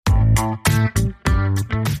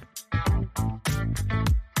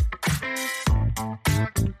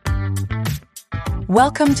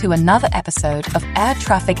Welcome to another episode of Air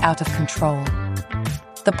Traffic Out of Control,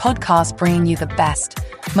 the podcast bringing you the best,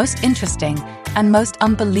 most interesting, and most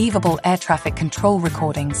unbelievable air traffic control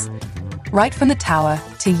recordings, right from the tower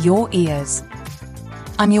to your ears.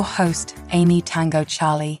 I'm your host, Amy Tango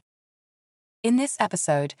Charlie. In this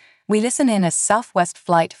episode, we listen in as Southwest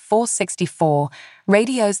Flight 464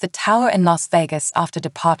 radios the tower in Las Vegas after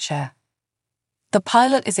departure. The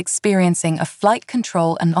pilot is experiencing a flight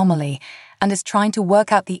control anomaly and is trying to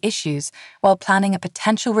work out the issues while planning a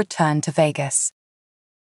potential return to Vegas.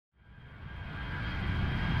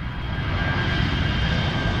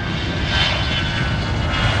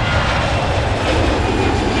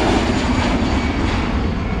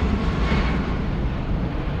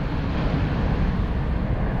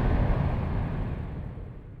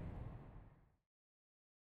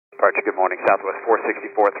 Departure, good morning, Southwest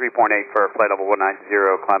 464, 3.8 for flight level 190,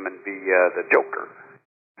 climbing via the Joker.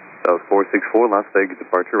 South 464, Las Vegas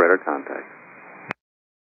departure, radar contact.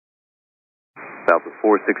 Southwest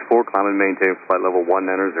 464, climb and maintain flight level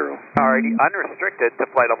 190. Alrighty, unrestricted to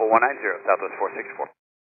flight level 190, Southwest 464.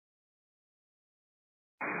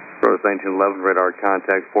 Southwest 1911, radar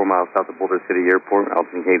contact, 4 miles south of Boulder City Airport,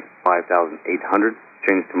 altitude 5,800,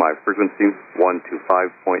 change to my frequency,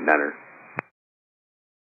 125.9.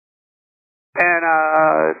 And,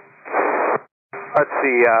 let's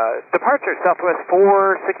see, departure, Southwest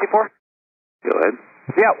 464. Go ahead.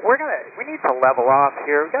 Yeah, we need to level off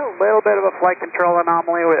here. We've got a little bit of a flight control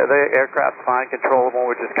anomaly where the aircraft's fine,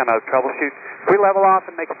 controllable, we're just going to troubleshoot. Can we level off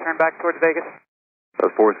and make a turn back towards Vegas?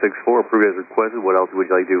 464, approved as requested. What else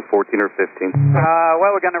would you like to do, 14 or 15?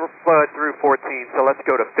 Well, we're going to flow through 14, so let's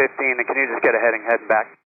go to 15, and can you just get a heading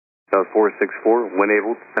back? South 464, when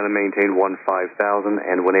able, descend and maintain 15,000,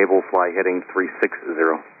 and when able, fly heading 360.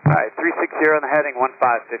 Alright, 360 on the heading, 15,000,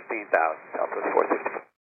 Southwest 464.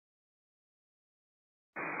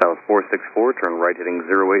 South 464, turn right heading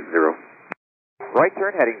 080. Right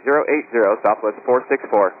turn heading 080, Southwest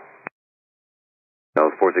 464.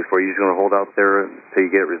 South 464, you just going to hold out there until you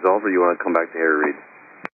get it resolved, or you want to come back to Harry Reid?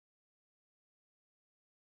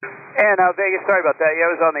 And Vegas, sorry about that. Yeah,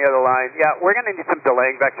 I was on the other line. Yeah, we're going to need some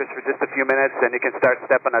delaying vectors for just a few minutes, and you can start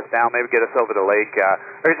stepping us down, maybe get us over the lake,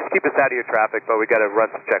 or just keep us out of your traffic, but we got to run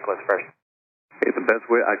some checklists first. Okay, the best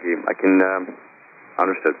way, I can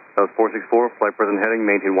understood. South 464, flight present heading,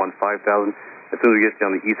 maintain 15,000. As soon as we get you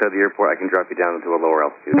on the east side of the airport, I can drop you down into a lower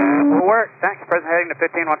altitude. Will work. Thanks. Present heading to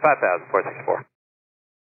 15,000, 464.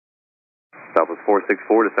 Southwest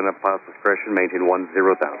 464, descend at pilot's discretion, maintain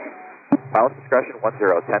 10,000. Pilot's discretion,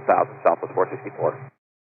 10,000, Southwest 464.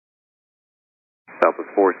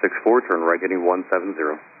 Southwest 464, turn right heading 170.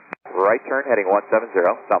 Right turn heading 170,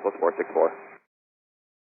 Southwest 464.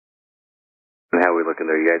 And how are we looking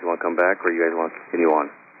there? You guys want to come back, or you guys want to continue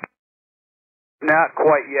on? Not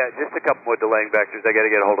quite yet. Just a couple more delaying vectors. I got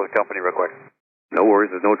to get a hold of the company real quick. No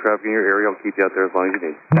worries. There's no traffic in your area. I'll keep you out there as long as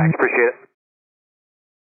you need. Thanks. Appreciate it.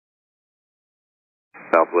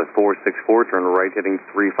 Southwest 464, turn right heading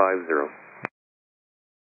 350.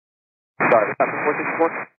 Sorry, Southwest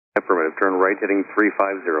 464? Affirmative. Turn right heading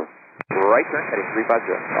 350. Right turn heading 350,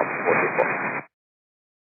 Southwest 464.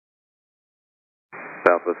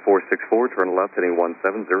 Southwest 464, turn left heading 170.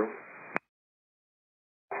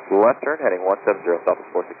 Left turn heading 170,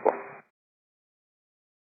 Southwest 464.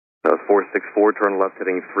 Southwest 464, turn left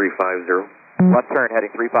heading 350. Left turn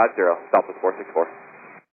heading 350, Southwest 464.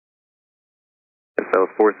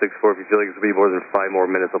 Southwest 464, if you feel like it's going to be more than 5 more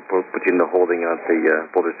minutes, I'll put you in the holding at the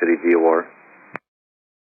Boulder City DOR.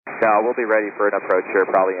 No, we'll be ready for an approach here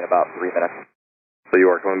probably in about 3 minutes. So you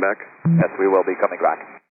are coming back? Yes, we will be coming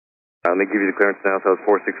back. Let me give you the clearance now. Southwest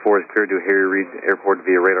 464 is cleared to Harry Reid Airport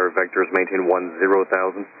via radar vectors, maintain 10,000,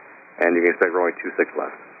 and you can expect runway 26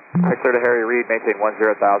 left. Clear to Harry Reid, maintain 10,000,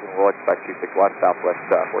 we'll expect 26 left, Southwest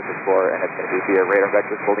 464, and it's going to be via radar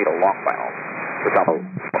vectors. We'll need a long final.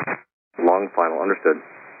 Long final, understood.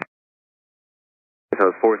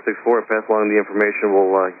 So it's 464, pass along the information.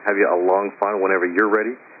 We'll have you a long final whenever you're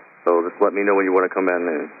ready. So just let me know when you want to come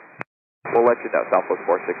in. We'll let you know, Southwest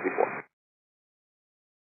 464.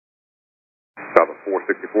 Southwest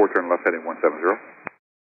 464, turn left heading 170.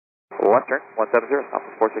 Left turn, 170,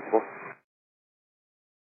 Southwest 464.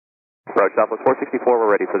 Approach, Southwest 464, we're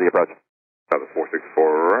ready for the approach. Southwest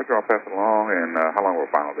 464, roger, I'll pass it along. And how long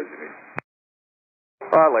will final did you need?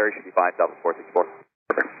 Larry should be fine, Southwest 464.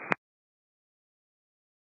 Okay.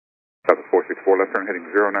 Southwest 464, left turn heading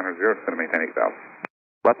 090, descend and maintain 8,000.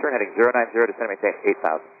 Left turn heading 090, descend and maintain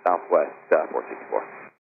 8,000, Southwest 464.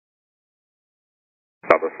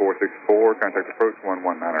 Southwest 464, contact approach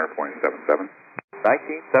 119.77.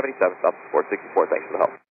 1977, Southwest 464, thanks for the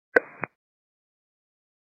help.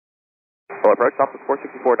 Full approach, Southwest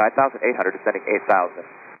 464, 9,800, descending 8,000.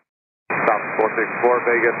 Southwest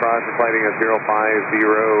 464, Vegas, roger, flighting at 050,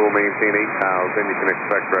 maintain 8,000. You can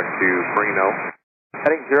expect direct to Reno.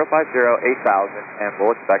 Heading 050, 8,000, and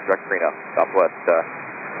we'll expect direct Reno, Southwest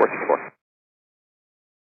 464.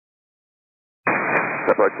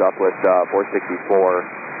 Approach Southwest 464.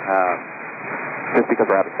 Just because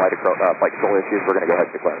we're having flight control issues, we're going to go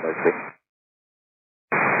ahead and declare emergency.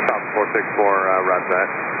 Southwest 464, roger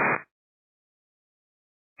that.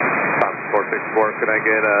 Southwest 464, could I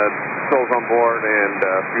get souls on board and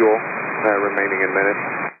fuel remaining in minutes?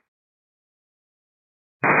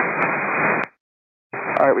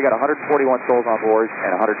 All right, we got 141 souls on board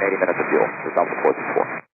and 180 minutes of fuel for Southwest 464.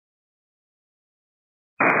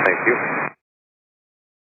 Thank you.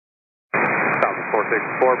 Southwest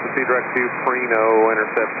 464, proceed direct to Reno,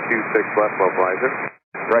 intercept 26 left, localizer.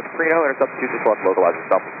 Direct to Reno, intercept 26 left, localizer,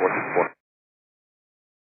 Southwest 464.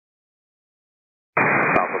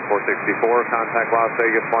 Southwest 464, contact Las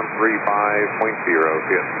Vegas 135.0,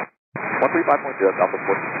 see it. 135.0, Southwest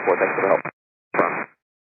 464, thanks for the help.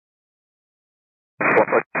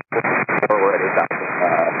 We're at 8,000.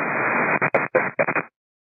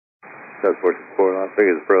 Southwest 464, Las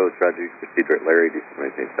Vegas approach, Roger, proceed direct Larry, DC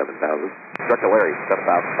maintain 7,000. Direct to Larry, 7,000,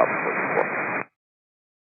 Southwest 464.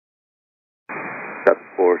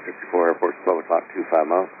 Southwest 464, airport 12 o'clock, 25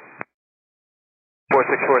 miles.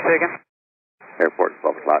 464, say again? Airport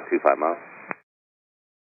 12 o'clock, 25 miles.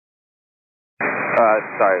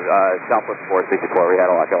 Southwest 464, we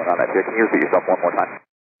had a lot going on that here. Can you repeat yourself one more time?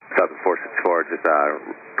 Southwest 464, just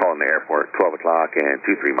calling the airport, 12 o'clock and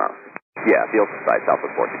 23 miles. Yeah, field inside,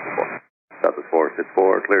 Southwest 464. Southwest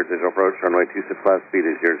 464, clear visual approach, runway 26 left, speed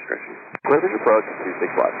is your discretion. Clear visual approach,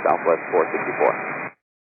 26 left, Southwest 464.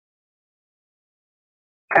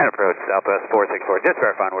 And approach, Southwest 464. Just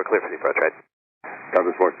verifying we're clear for the approach, right?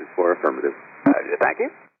 Southwest 464, affirmative. Thank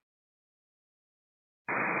you.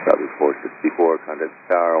 Southwest 464, contact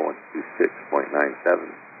tower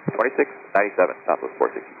 126.97. 2697, Southwest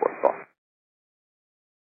 464, stall.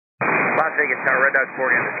 Las Vegas Tower, Red Dog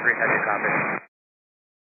 40 on the screen, have your copy.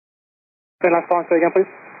 Okay, last phone, say again, please.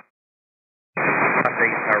 Las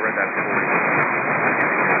Vegas Tower, Red Dog 40.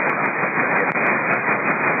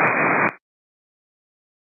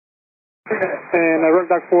 And Red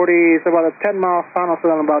Dog 40 is about a 10-mile final, so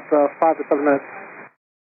in about 5 to 7 minutes.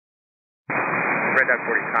 Red Dog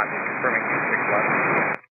 40 copy, confirming 26 left.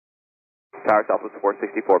 Tower Southwest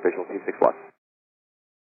 464, visual 26 left.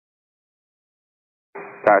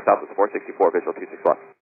 Tower Southwest 464, visual 26 left.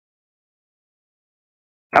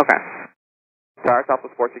 Okay. Tower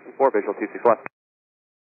Southwest 464, visual 26 left.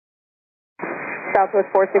 Southwest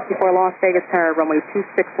 464, Las Vegas Tower, runway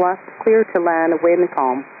 26 left, clear to land, wind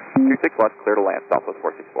calm. 26 left, clear to land, Southwest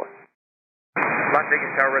 464. Las Vegas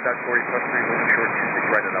Tower, Red Dog 40 plus 3, moving short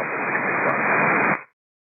 26 right at Alpha 66 left.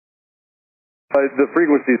 The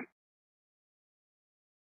frequency.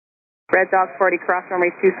 Red Dog 40, cross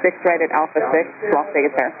runway 26 right at Alpha 6, Las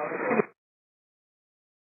Vegas Tower.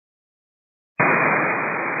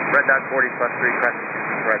 Red Dog 40 plus 3, crossing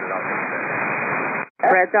 26 right at Alpha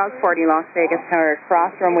 6. Red Dog 40, Las Vegas Tower,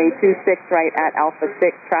 cross runway 26 right at Alpha 6,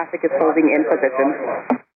 traffic is holding in position.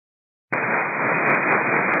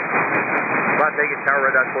 Las Vegas Tower,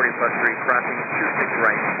 Red Dog 40 plus 3, crossing 26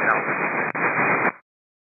 right at Alpha 6.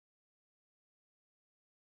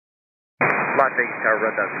 Las Vegas Tower,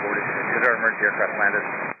 Red Dog 40, is our emergency aircraft landed?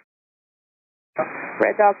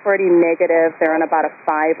 Red Dog 40 negative, they're on about a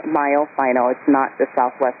 5-mile final. It's not the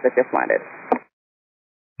Southwest that just landed.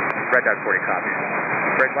 Red Dog 40 copies.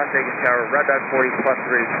 Break Las Vegas Tower, Red Dog 40 plus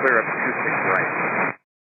 3, clear up 26 right.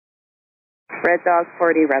 Red Dog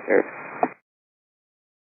 40 reserve.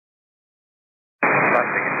 Las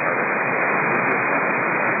Vegas Tower.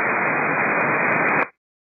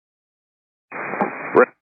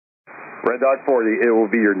 Red Dog 40, it will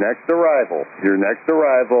be your next arrival. Your next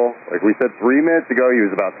arrival, like we said 3 minutes ago, he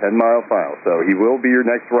was about 10-mile final. So he will be your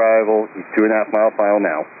next arrival. He's 2.5-mile final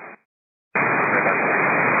now.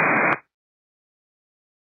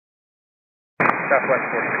 Southwest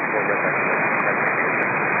 464, Red Dog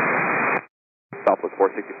 40. Southwest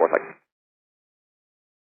 464, thanks.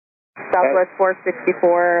 Southwest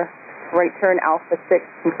 464, right turn Alpha 6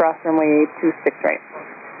 and cross runway 26 right.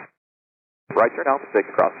 Right turn Alpha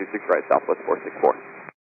 6, across 26 right, Southwest 464.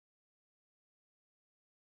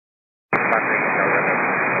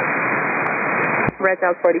 Red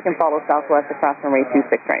Dog 40 can follow Southwest across runway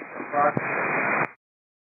 26 right.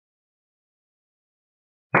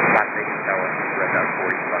 Las Vegas Tower, Red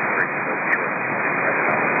Dog 40.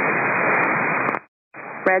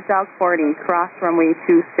 Red Dog 40, cross runway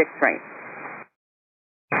 26 right.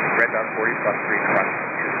 Red Dog 40, plus 3, cross.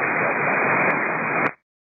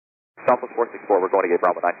 Southwest 464, we're going to gate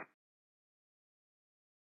Bravo 9.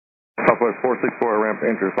 Southwest 464, ramp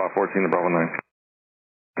entry spot 14 to Bravo 9.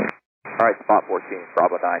 All right, spot 14,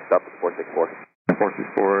 Bravo 9, Southwest 464.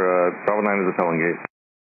 464, Bravo 9 is a towing gate.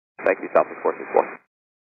 Thank you, Southwest 464.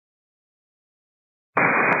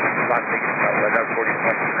 Spot 6, Red Dog 40,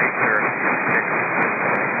 plus 3, clear.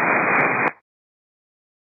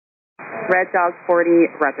 Red Dog 40,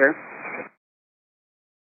 roger.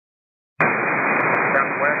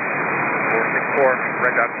 Southwest 464,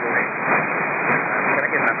 Red Dog 40. Can I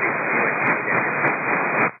get an update from you?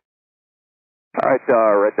 All right,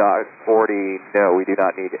 Red Dog 40, no, we do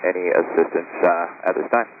not need any assistance at this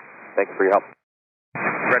time. Thanks for your help.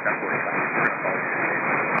 Red Dog 40.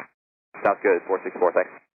 Sounds good, 464,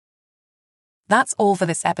 thanks. That's all for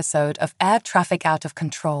this episode of Air Traffic Out of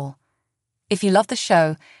Control. If you love the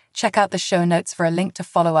show, check out the show notes for a link to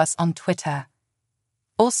follow us on Twitter.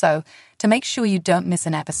 Also, to make sure you don't miss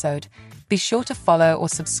an episode, be sure to follow or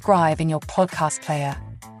subscribe in your podcast player.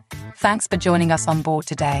 Thanks for joining us on board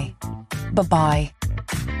today. Bye-bye.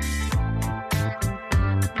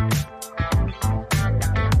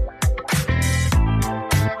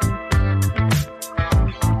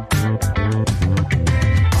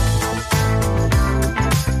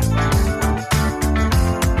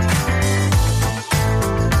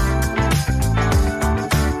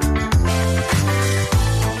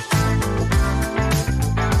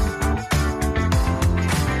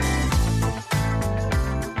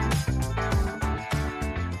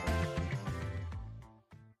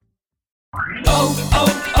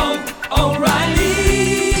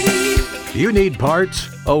 O'Reilly! You need parts?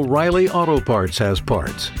 O'Reilly Auto Parts has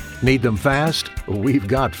parts. Need them fast? We've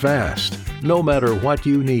got fast. No matter what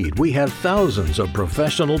you need, we have thousands of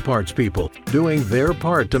professional parts people doing their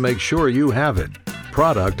part to make sure you have it.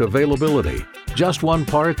 Product availability. Just one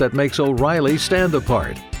part that makes O'Reilly stand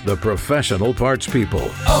apart. The professional parts people.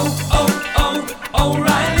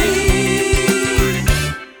 O'Reilly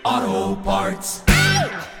Auto Parts.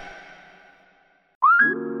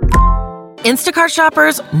 Instacart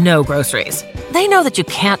shoppers know groceries. They know that you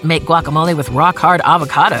can't make guacamole with rock-hard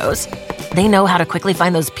avocados. They know how to quickly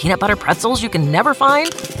find those peanut butter pretzels you can never find.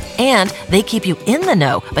 And they keep you in the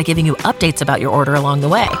know by giving you updates about your order along the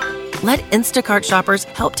way. Let Instacart shoppers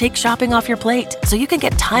help take shopping off your plate so you can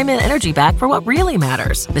get time and energy back for what really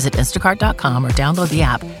matters. Visit instacart.com or download the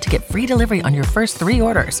app to get free delivery on your first 3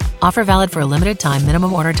 orders. Offer valid for a limited time.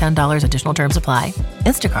 Minimum order $10. Additional terms apply.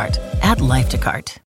 Instacart. Add life to cart.